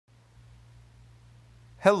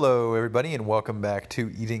Hello, everybody, and welcome back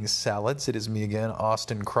to Eating Salads. It is me again,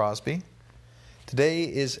 Austin Crosby. Today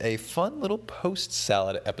is a fun little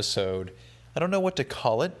post-salad episode. I don't know what to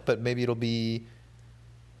call it, but maybe it'll be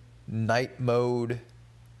night mode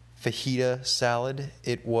fajita salad.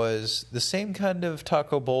 It was the same kind of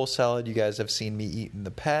taco bowl salad you guys have seen me eat in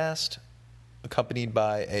the past, accompanied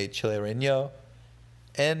by a chile relleno,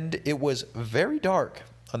 and it was very dark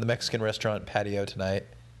on the Mexican restaurant patio tonight,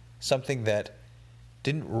 something that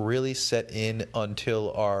didn't really set in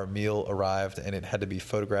until our meal arrived and it had to be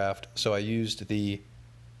photographed. So I used the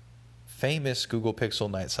famous Google Pixel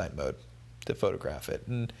night sight mode to photograph it.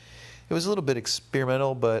 And it was a little bit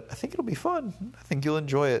experimental, but I think it'll be fun. I think you'll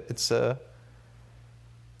enjoy it. It's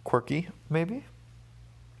quirky, maybe.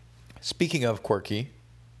 Speaking of quirky,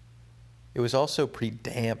 it was also pretty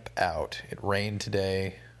damp out. It rained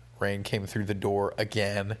today. Rain came through the door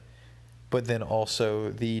again. But then also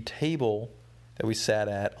the table that we sat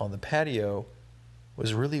at on the patio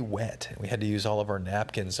was really wet. And we had to use all of our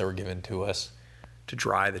napkins that were given to us to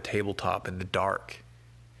dry the tabletop in the dark.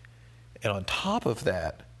 And on top of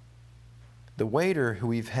that, the waiter, who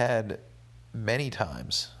we've had many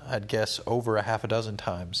times, I'd guess over a half a dozen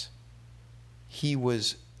times, he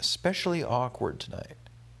was especially awkward tonight.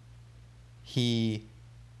 He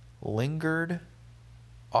lingered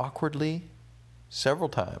awkwardly several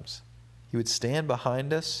times. He would stand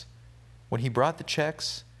behind us. When he brought the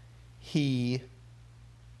checks, he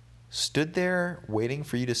stood there waiting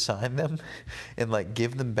for you to sign them and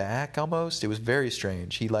give them back almost. It was very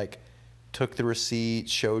strange. He took the receipt,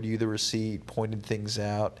 showed you the receipt, pointed things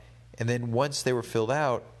out, and then once they were filled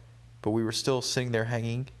out, but we were still sitting there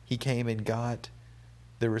hanging, he came and got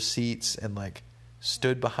the receipts and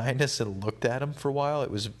stood behind us and looked at them for a while.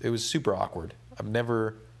 It was super awkward. I've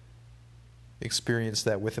never experienced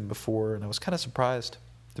that with him before, and I was kind of surprised,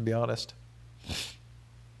 to be honest.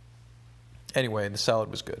 Anyway, the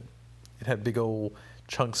salad was good. It had big old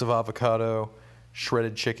chunks of avocado,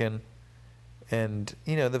 shredded chicken, and,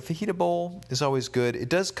 the fajita bowl is always good. It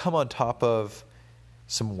does come on top of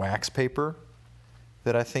some wax paper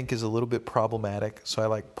that I think is a little bit problematic,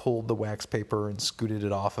 so I pulled the wax paper and scooted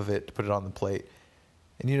it off of it to put it on the plate.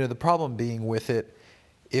 And, the problem being with it,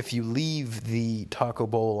 if you leave the taco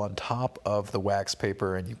bowl on top of the wax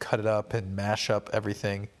paper and you cut it up and mash up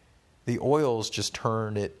everything, the oils just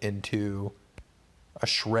turn it into a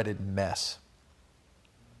shredded mess.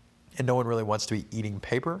 And no one really wants to be eating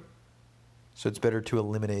paper, so it's better to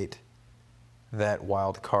eliminate that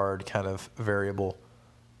wild card kind of variable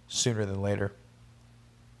sooner than later.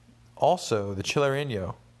 Also, the chile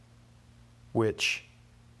relleno, which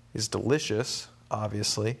is delicious,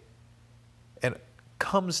 obviously, and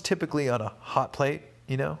comes typically on a hot plate,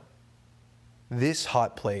 This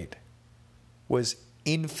hot plate was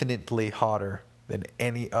infinitely hotter than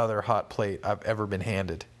any other hot plate I've ever been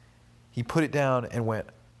handed. He put it down and went,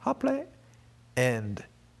 hot plate? And,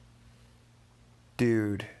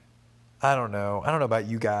 dude, I don't know about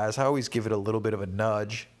you guys. I always give it a little bit of a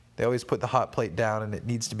nudge. They always put the hot plate down and it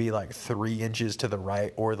needs to be 3 inches to the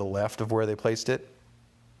right or the left of where they placed it.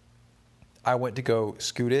 I went to go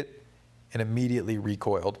scoot it and immediately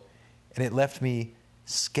recoiled. And it left me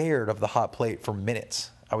scared of the hot plate for minutes.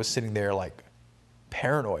 I was sitting there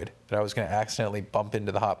paranoid that I was going to accidentally bump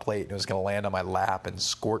into the hot plate and it was going to land on my lap and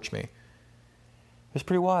scorch me. It was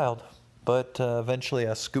pretty wild. But eventually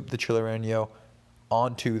I scooped the chile relleno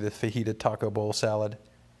onto the fajita taco bowl salad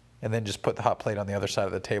and then just put the hot plate on the other side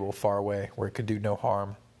of the table far away where it could do no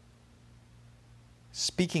harm.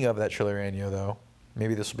 Speaking of that chile relleno, though,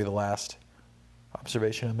 maybe this will be the last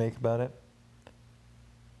observation I make about it.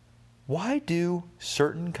 Why do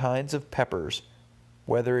certain kinds of peppers,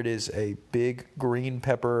 whether it is a big green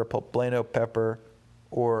pepper, a poblano pepper,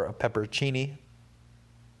 or a peppercini,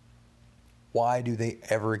 why do they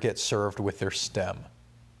ever get served with their stem?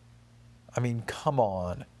 I mean, come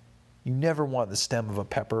on. You never want the stem of a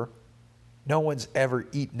pepper. No one's ever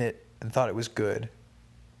eaten it and thought it was good.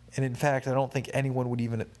 And in fact, I don't think anyone would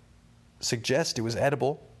even suggest it was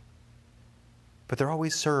edible. But they're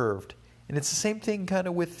always served. And it's the same thing kind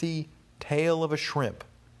of with the tail of a shrimp.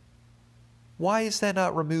 Why is that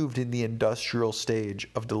not removed in the industrial stage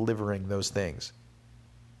of delivering those things?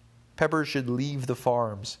 Peppers should leave the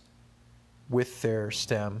farms with their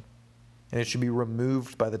stem, and it should be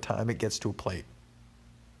removed by the time it gets to a plate.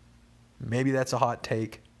 Maybe that's a hot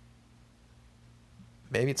take.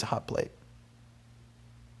 Maybe it's a hot plate.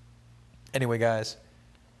 Anyway, guys,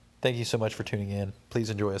 thank you so much for tuning in.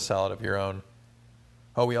 Please enjoy a salad of your own.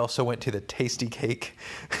 Oh, we also went to the Tasty Cake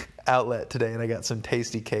outlet today, and I got some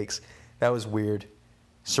Tasty Cakes. That was weird.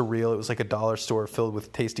 Surreal. It was like a dollar store filled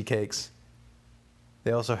with Tasty Cakes.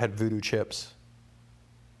 They also had voodoo chips.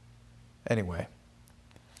 Anyway,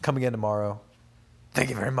 come again tomorrow. Thank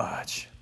you very much.